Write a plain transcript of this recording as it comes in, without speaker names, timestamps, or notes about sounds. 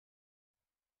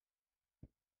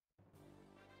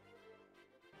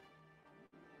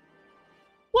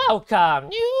Welcome,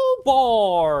 new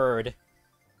board!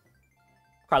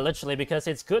 Quite literally, because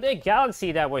it's Good Egg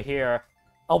Galaxy that we're here.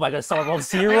 Oh my god, someone rolled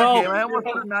 0? I almost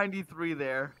put 93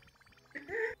 there.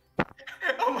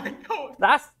 Oh my god.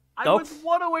 That's I dope. was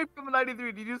 1 away from the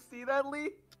 93. Did you see that, Lee?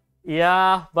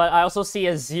 Yeah, but I also see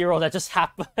a 0 that just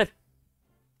happened.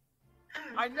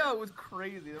 I know, it was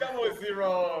crazy. That was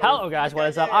 0. Hello guys, what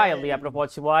is up? I am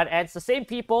Liam421, and it's the same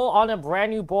people on a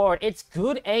brand new board. It's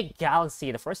Good Egg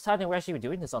Galaxy, the first time that we're actually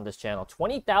doing this on this channel.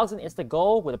 20,000 is the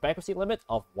goal with a bankruptcy limit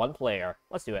of 1 player.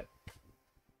 Let's do it.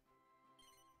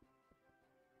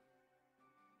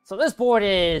 So this board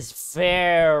is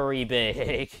very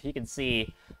big. You can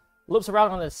see loops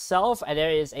around on itself, and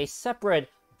there is a separate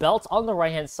belt on the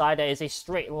right hand side that is a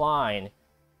straight line.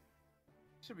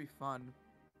 Should be fun.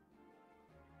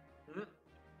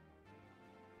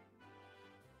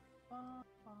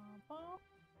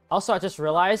 Also, I just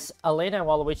realized Elena and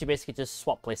Waluigi basically just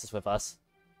swap places with us.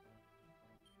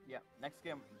 Yeah, next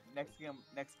game,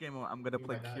 I'm gonna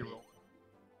play Kiro.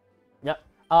 Yep.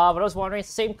 But I was wondering, it's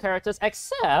the same characters,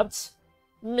 except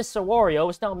Mr. Wario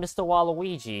is now Mr.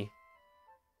 Waluigi.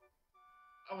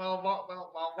 I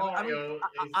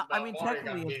mean,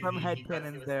 technically, in some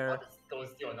headcanons there. Goes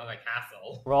to another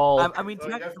castle. Roll. I mean,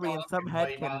 technically, in some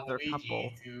headcanons, they're a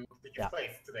couple. Yeah.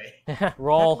 Today.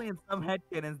 Roll. Technically, in some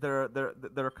headcanons,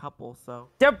 they're a couple. So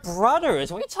They're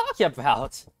brothers. What are you talking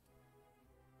about?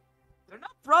 they're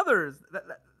not brothers.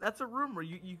 That's a rumor.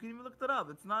 You can even look that up.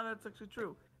 It's not. It's actually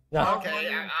true. No.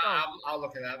 Okay, I'll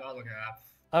look it up.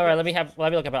 All right, let me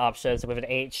look at my options with an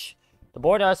H. The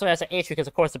board also has an H because,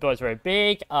 of course, the board is very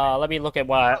big. Let me look at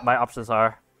what my options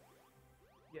are.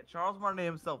 Yeah, Charles Martinet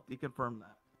himself, he confirmed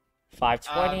that.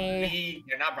 520.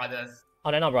 They're not brothers.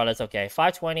 Oh, they're not brothers. Okay,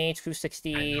 520,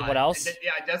 260. What else?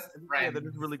 Yeah, just friends. Yeah, they're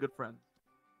just really good friends.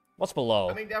 What's below?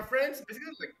 I mean, they're friends. Basically,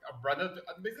 like a brother.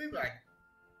 Basically, like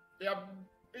they are.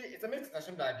 It's a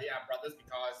misconception that they are brothers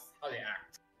because how they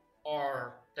act,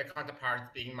 or their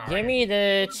counterparts being married. Give me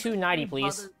the 290,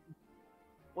 please.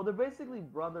 Well, they're basically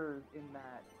brothers in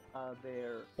that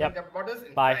they're. Yep. They're brothers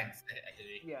and Bye. friends,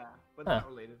 actually. Yeah, but not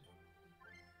related.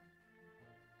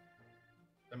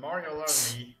 The Mario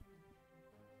Luigi.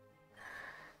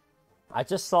 I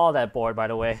just saw that board, by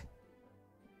the way.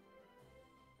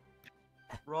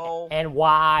 Roll. And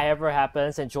whatever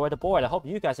happens, enjoy the board. I hope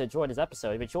you guys enjoyed this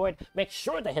episode. If you enjoyed, make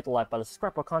sure to hit the like button,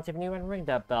 subscribe for content new, and ring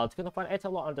that bell. It's going to find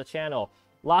anything on the channel.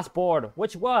 Last board,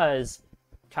 which was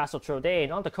Castle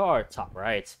Trodain on the card, top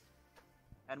right.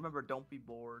 And remember, don't be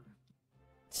bored.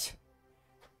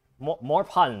 More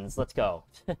puns. Let's go.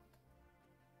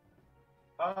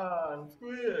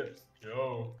 Scripts.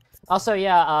 Joe. Also,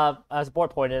 yeah, as the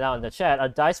board pointed out in the chat, a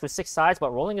dice with 6 sides,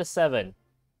 but rolling a 7.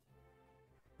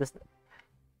 This,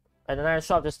 and the Iron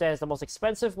Shop just stands the most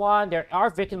expensive one. There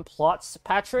are vacant plots,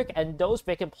 Patrick, and those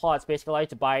vacant plots basically allow you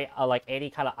to buy like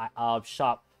any kind of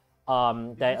shop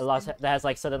that has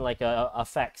like certain like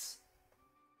effects.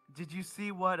 Did you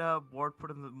see what board put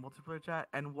in the multiplayer chat?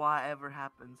 And whatever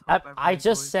happens. I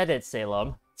just said it,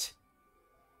 Salem.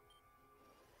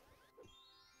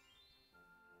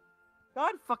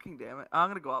 God fucking damn it! I'm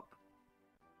gonna go up.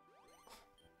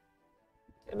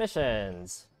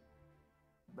 Missions.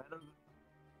 Better.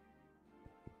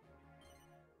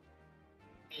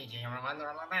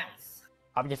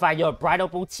 I'm to find your bridal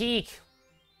boutique.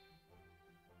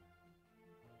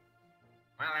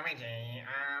 Well,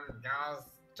 goes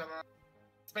to the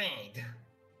spade.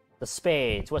 The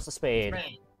spades. What's the spade?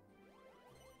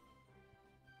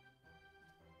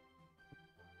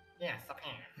 Yes,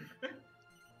 okay.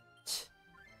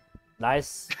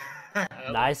 Nice,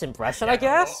 nice impression, I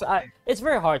guess. It's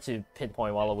very hard to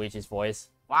pinpoint Waluigi's voice.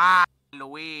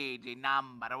 Waluigi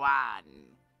number 1.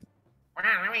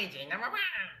 Waluigi number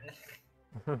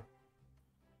 1.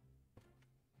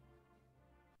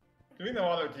 Doing the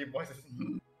Waluigi voice is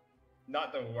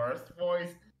not the worst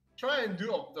voice. Try and do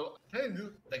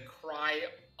the cry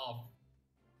of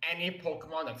any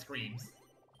Pokemon that screams.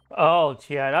 Oh,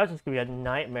 yeah, that's just gonna be a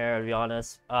nightmare, to be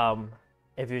honest.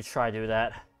 If you try to do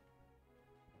that.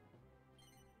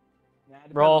 Yeah,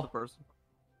 Roll.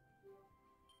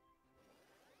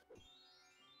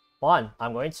 1.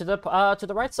 I'm going to the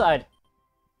right side.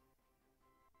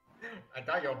 I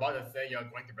thought you were about to say you're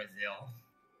going to Brazil.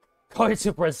 Going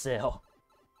to Brazil.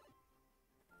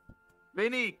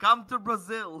 Vinny, come to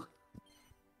Brazil.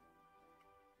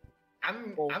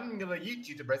 I'm gonna eat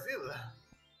you to Brazil.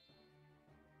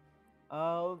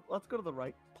 Let's go to the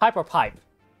right. Pipe or pipe?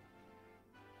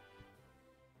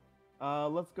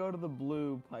 Let's go to the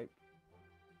blue pipe.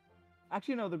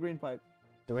 Actually, no, the green pipe.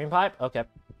 The green pipe? Okay.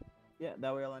 Yeah,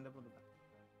 that way I'll end up with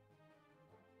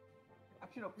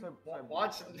Actually, no. Sorry,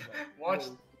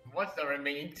 Watch the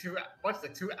remaining two. Watch the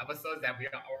 2 episodes that we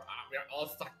are all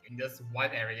stuck in this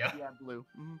one area. Yeah, blue.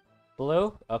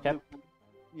 Blue? Okay. Blue.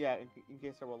 Yeah, in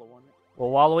case I roll a 1.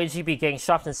 Will Waluigi be getting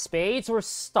shots in spades or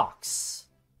stocks?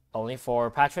 Only for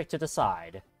Patrick to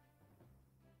decide.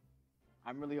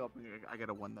 I'm really hoping I get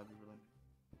a 1. That'd be really nice.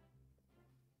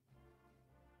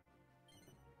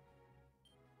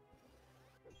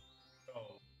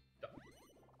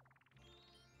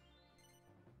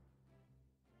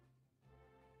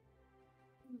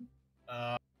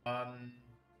 Um.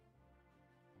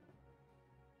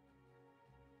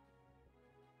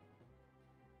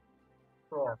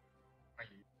 Four.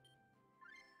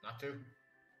 Not 2.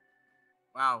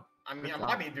 Wow. I mean, Good I job.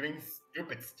 might be doing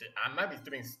stupid shit. I might be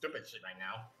doing stupid shit right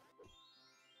now.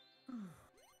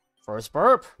 First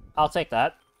burp. I'll take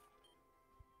that.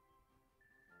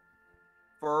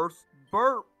 First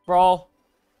burp. Roll.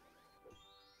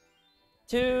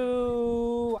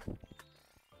 2.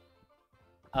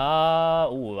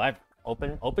 Ooh, I've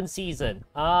open season.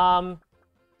 I'm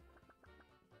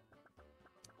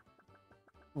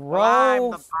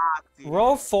Row the boss here.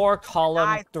 row 4, column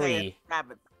I say 3. it's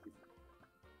rabbit.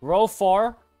 Row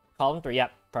 4, column 3.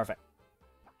 Yep, perfect.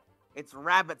 It's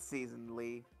rabbit season,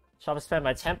 Lee. Shop is spent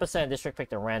by 10% district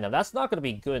picked at random. That's not going to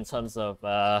be good in terms of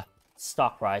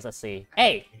stock price. Let's see.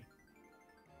 Hey!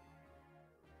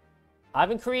 I've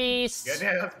increased. Good thing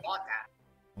I just bought that.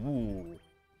 Ooh.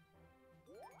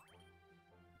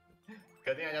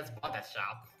 Good thing I just bought that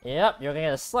shop. Yep, you're going to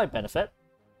get a slight benefit.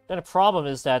 Then the problem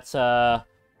is that,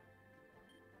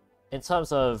 in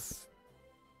terms of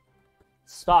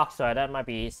stock, sorry, that might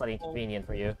be slightly inconvenient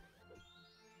for you.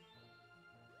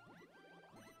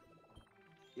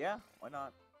 Yeah, why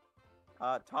not?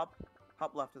 Top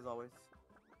left as always.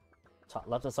 Top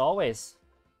left as always.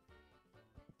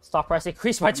 Stock price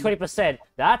increased by 20%.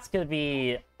 That's going to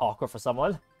be awkward for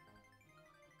someone.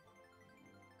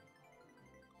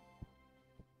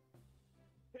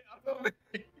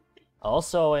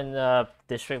 Also in the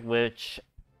district which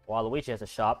Waluigi has a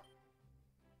shop.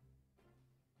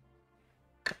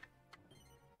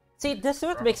 See, this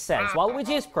would make sense.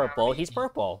 Waluigi is purple, he's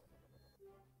purple.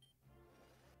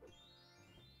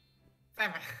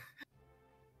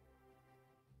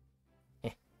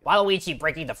 Waluigi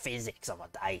breaking the physics of a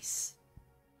dice.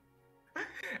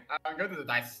 Go to the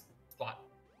dice spot.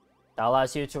 That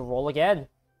allows you to roll again.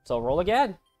 So roll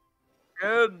again.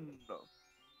 Good.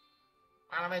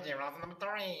 Waluigi, roll for number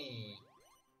 3.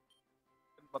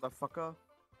 Motherfucker.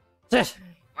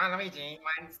 Waluigi,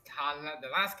 the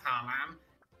last column,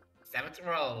 7th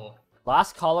row.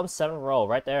 Last column, 7th row,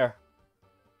 right there.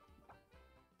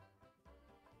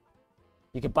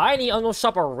 You can buy any unknown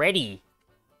shop already.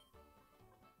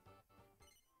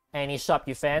 Any shop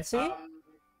you fancy?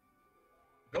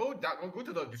 Go to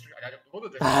the district. Go to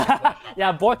the district.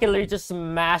 Yeah, boy can literally just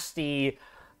smash the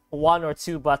 1 or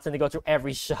 2 button to go through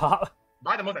every shop.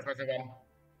 Buy the most expensive one.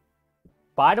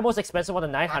 Buy the most expensive one, the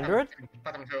 900?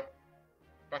 Bottom 2.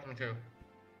 Bottom 2.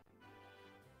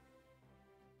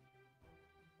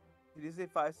 Did you say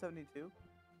 572?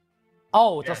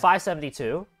 Oh, it's a Yeah.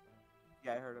 572.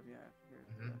 Yeah, I heard of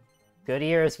Good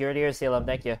ears, Salem,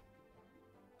 thank you.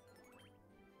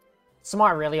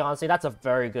 Smart, really, honestly. That's a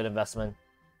very good investment.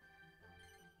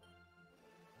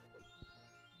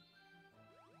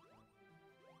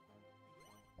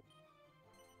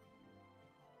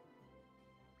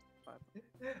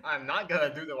 I'm not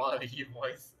gonna do the Waluigi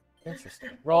voice.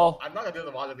 Interesting. Roll. I'm not gonna do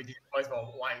the Waluigi voice for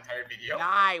one entire video.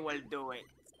 I will do it.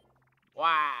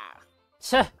 Wow.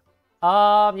 Cheh.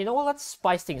 You know what? Let's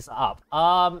spice things up.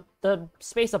 The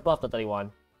space above the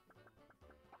 31.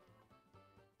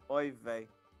 Oy vey.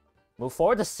 Move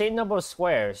forward the same number of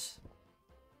squares.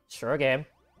 Sure game.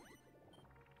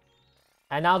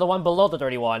 And now the one below the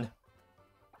 31.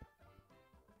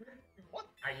 What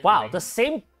are you Wow, doing? the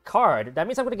same card. That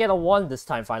means I'm gonna get a 1 this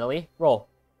time, finally. Roll.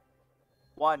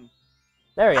 1.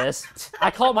 There he is.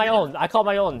 I call my own. I call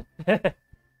my own.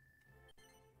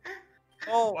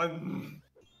 Oh. One.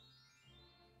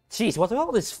 Jeez, what are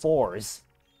all these 4s?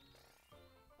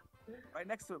 Right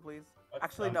next to it, please. What's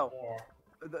Actually, the no. 4?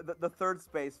 The third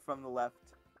space from the left.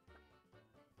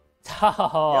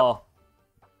 Oh.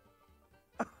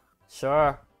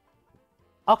 Sure.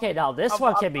 Okay, now this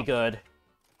one can be good.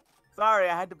 Sorry,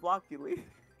 I had to block you, Lee.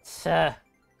 Cheh.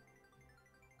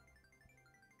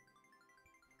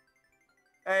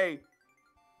 Hey.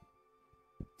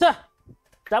 Duh.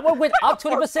 That one went up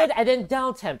 20% and then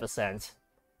down 10%.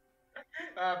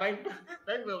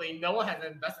 Thankfully, no one has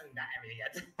invested in that area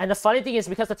yet. And the funny thing is,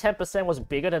 because the 10% was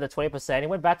bigger than the 20%, it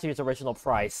went back to its original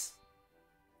price.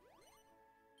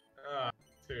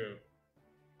 2.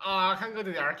 I can't go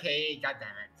to the arcade. God damn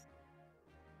it.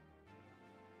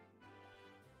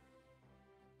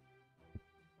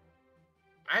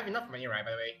 I have enough money, right?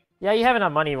 By the way. Yeah, you have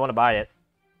enough money. You want to buy it?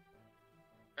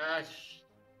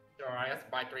 Sure. I just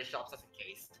buy 3 shops just in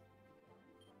case.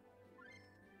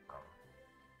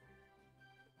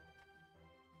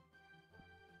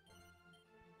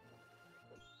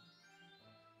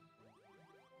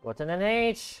 What's an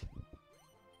NH?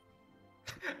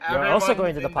 You're also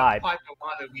going to the pipe.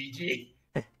 Luigi.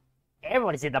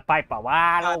 Everyone's in the pipe, but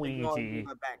Waluigi.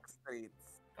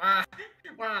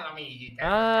 Waluigi.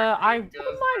 I wouldn't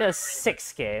mind a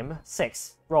 6 game.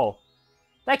 6. Roll.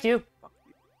 Thank you.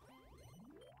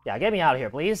 Yeah, get me out of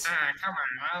here, please. Come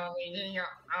on, Waluigi.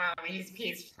 Waluigi's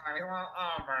peace time is all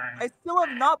over. I still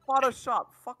have not bought a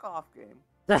shop. Fuck off, game.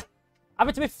 I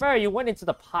mean, to be fair, you went into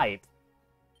the pipe.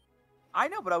 I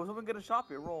know, but I was hoping to get a shop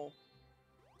here. Roll.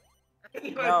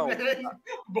 No.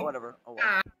 Whatever. Oh,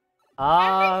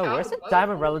 well. Where's the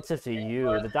diamond relative to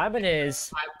you? The diamond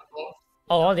is...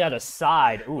 Oh, on the other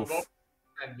side. Oof.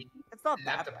 It's not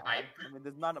that bad. I mean,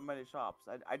 there's not many shops.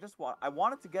 I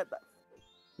wanted to get that.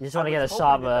 You just want to get a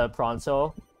shop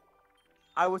pronto?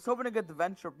 I was hoping to get the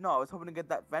venture. No, I was hoping to get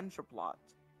that venture plot.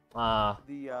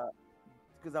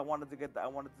 Because I wanted to get that. I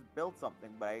wanted to build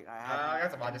something, but I I had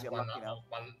guess I just one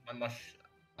much.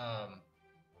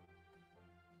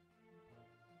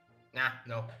 Nah,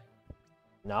 no.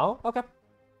 No? Okay.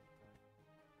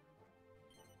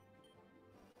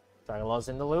 Dragon Law's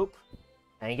in the loop.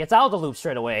 And he gets out of the loop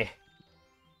straight away.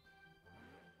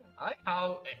 I like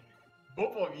how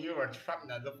both of you were trapped in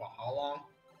that loop for how long?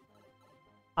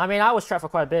 I mean, I was trapped for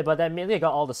quite a bit, but then immediately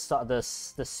got all the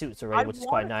suits already, which is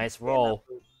quite nice. Roll.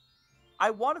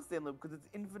 I want to stay in loop because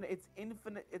it's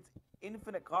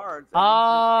infinite cards.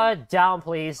 Down,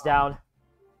 please, down.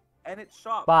 And it's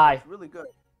shops. Bye. It's really good.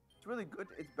 It's really good.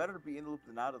 It's better to be in the loop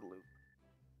than out of the loop.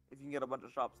 If you can get a bunch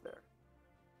of shops there.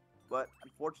 But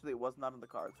unfortunately, it was not in the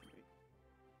cards for me.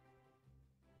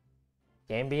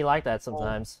 Game be like that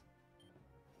sometimes.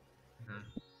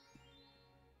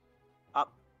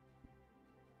 Up.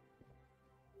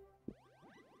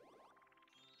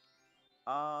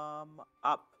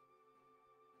 Up.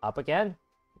 Up again?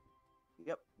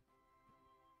 Yep.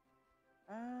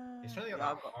 It's really Yeah,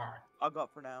 not hard. I'll go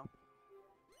up for now.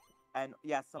 And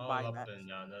yes, I'm buying that.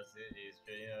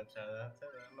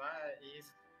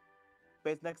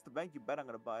 Base next to the bank, you bet I'm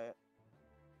gonna buy it.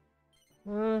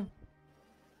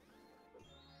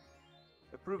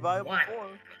 It proved valuable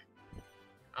before.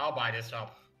 I'll buy this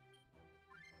shop.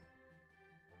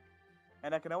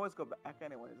 And I can always go back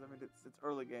anyways. I mean, it's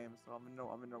early game, so I'm in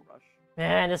no rush.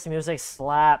 Man, this music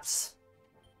slaps.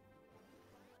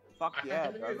 Fuck yeah,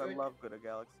 it does. I love Good at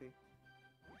Galaxy.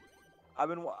 I've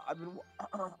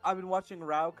been watching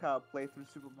Rauka play through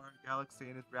Super Mario Galaxy,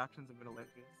 and his reactions have been hilarious.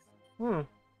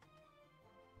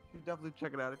 You definitely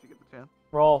check it out if you get the chance.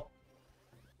 Roll.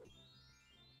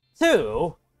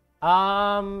 2.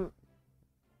 Trying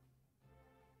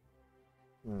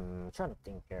to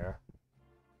think here.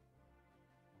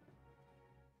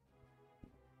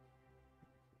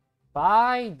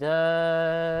 Buy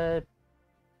the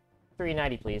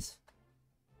 390, please.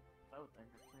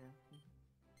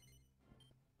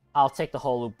 I'll take the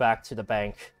whole loop back to the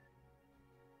bank.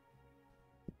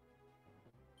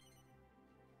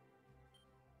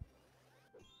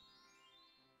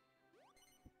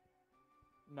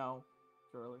 No,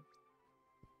 it's early.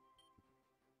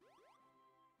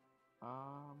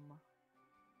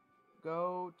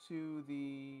 Go to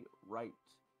the right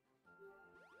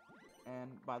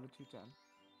and buy the 210.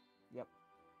 Yep.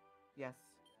 Yes.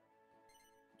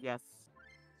 Yes.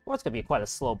 Well, it's gonna be quite a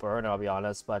slow burn, I'll be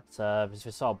honest, but it's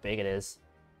just how big it is.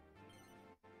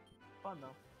 Fun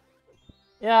though.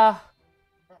 Yeah.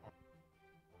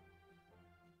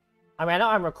 I mean, I know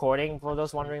I'm recording for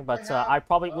those wondering, but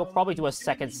we'll probably do a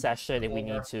second session if we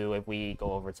need to, if we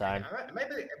go over time.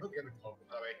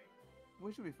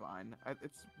 We should be fine.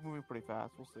 It's moving pretty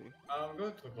fast. We'll see. Go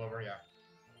to Clover, yeah.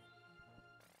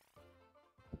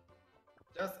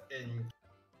 Just in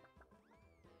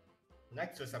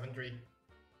next to 7-3.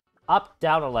 Up,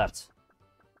 down, or left?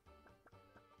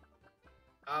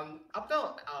 Up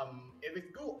down.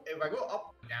 If I go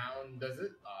up down, does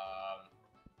it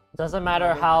Doesn't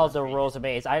matter how the rolls are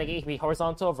made. It's either it can be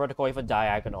horizontal, vertical, or even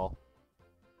diagonal.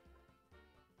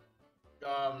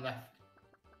 left.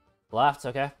 Left,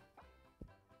 okay.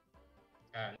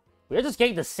 And We're just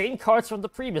getting the same cards from the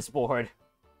previous board.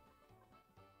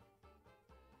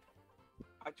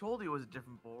 I told you it was a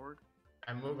different board.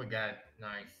 I move again.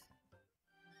 Nice.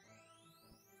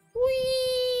 Whee!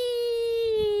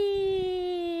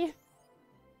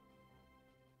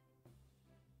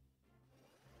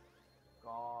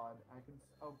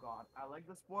 like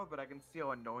this board, but I can see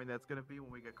how annoying that's gonna be when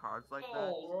we get cards like that.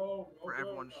 Roll, For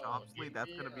everyone's shop sleep,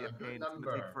 that's gonna be a pain. It's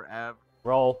gonna take forever.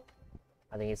 Roll.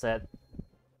 I think he said.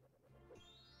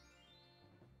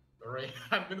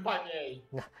 I'm gonna buy me.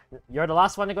 You're the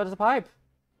last one to go to the pipe.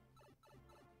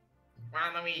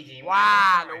 Waluigi.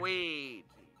 Waluigi.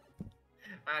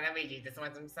 Waluigi, just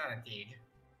want some solitude.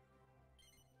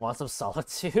 Want some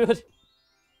solitude?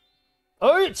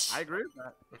 Ouch! I agree with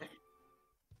that.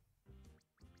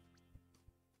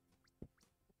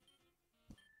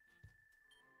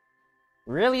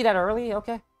 Really? That early?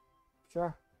 Okay.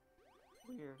 Sure.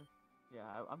 Weird. Yeah,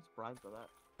 I'm surprised by that.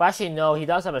 But actually, no, he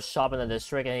does have a shop in the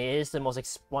district, and he is the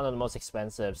one of the most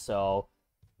expensive, so...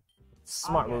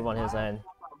 Smart move on his end.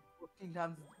 15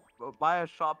 times, buy a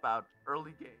shop out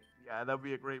early game. Yeah, that'd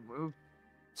be a great move.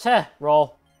 Cheh,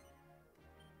 roll.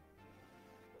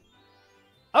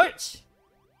 Ouch!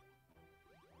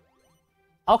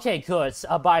 Okay, good.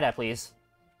 Buy that, please.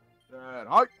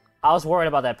 Hi. I was worried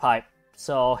about that pipe,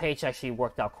 so H actually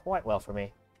worked out quite well for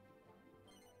me.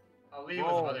 Ali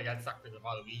was about to get sucked into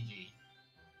Waluigi.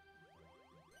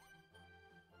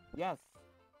 Yes.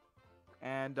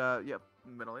 And, yep,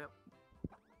 middle, yep.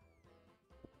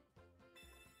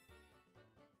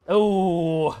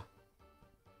 Ooh!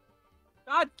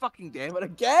 God fucking damn it,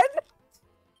 again?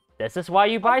 This is why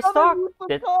you buy stock.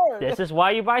 This is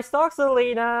why you buy stocks,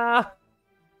 Selena.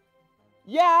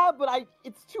 Yeah, but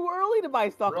it's too early to buy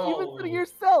stock, even for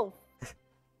yourself.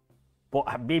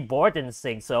 Me board didn't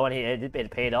think so, and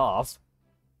it paid off.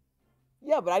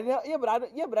 Yeah, but I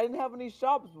didn't have any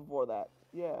shops before that.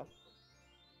 Yeah.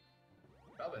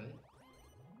 Robin.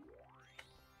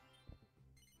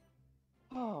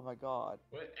 Oh my god.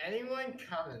 Would anyone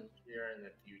come in here in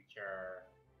the future?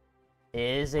 It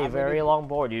is a very long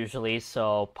board usually,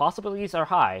 so possibilities are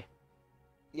high.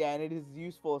 Yeah, and it is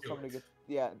useful if somebody gets.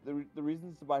 Yeah, the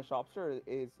reasons to buy Shopster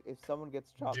is if someone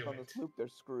gets chopped on this loop, they're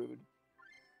screwed.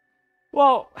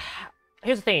 Well,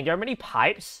 here's the thing: there are many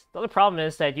pipes. The other problem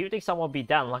is that you think someone will be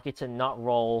that unlucky to not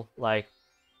roll like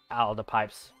out of the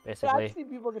pipes, basically. Yeah, I've seen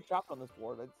people get chopped on this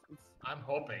board. I'm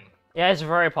hoping. Yeah, it's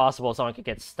very possible someone could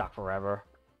get stuck forever.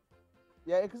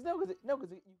 Yeah, because no,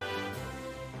 because